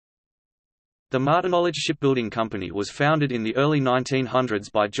The Martinolich Shipbuilding Company was founded in the early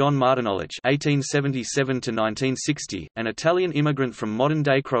 1900s by John Martinolich (1877–1960), an Italian immigrant from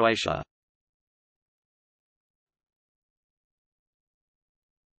modern-day Croatia.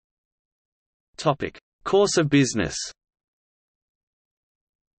 Topic: Course of business.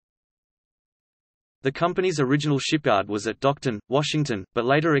 The company's original shipyard was at Dockton, Washington, but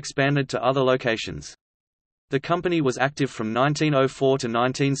later expanded to other locations. The company was active from 1904 to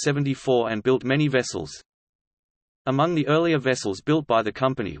 1974 and built many vessels. Among the earlier vessels built by the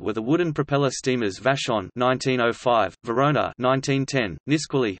company were the wooden propeller steamers Vashon (1905), Verona (1910),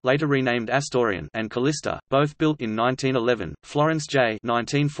 Nisqually (later renamed Astorian), and Callista, both built in 1911, Florence J.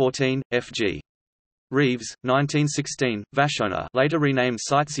 (1914), F.G. Reeves, 1916, Vashona, later renamed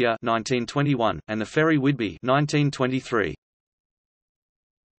Sightseer, 1921, and the ferry Whidbey, 1923.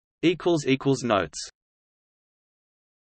 Notes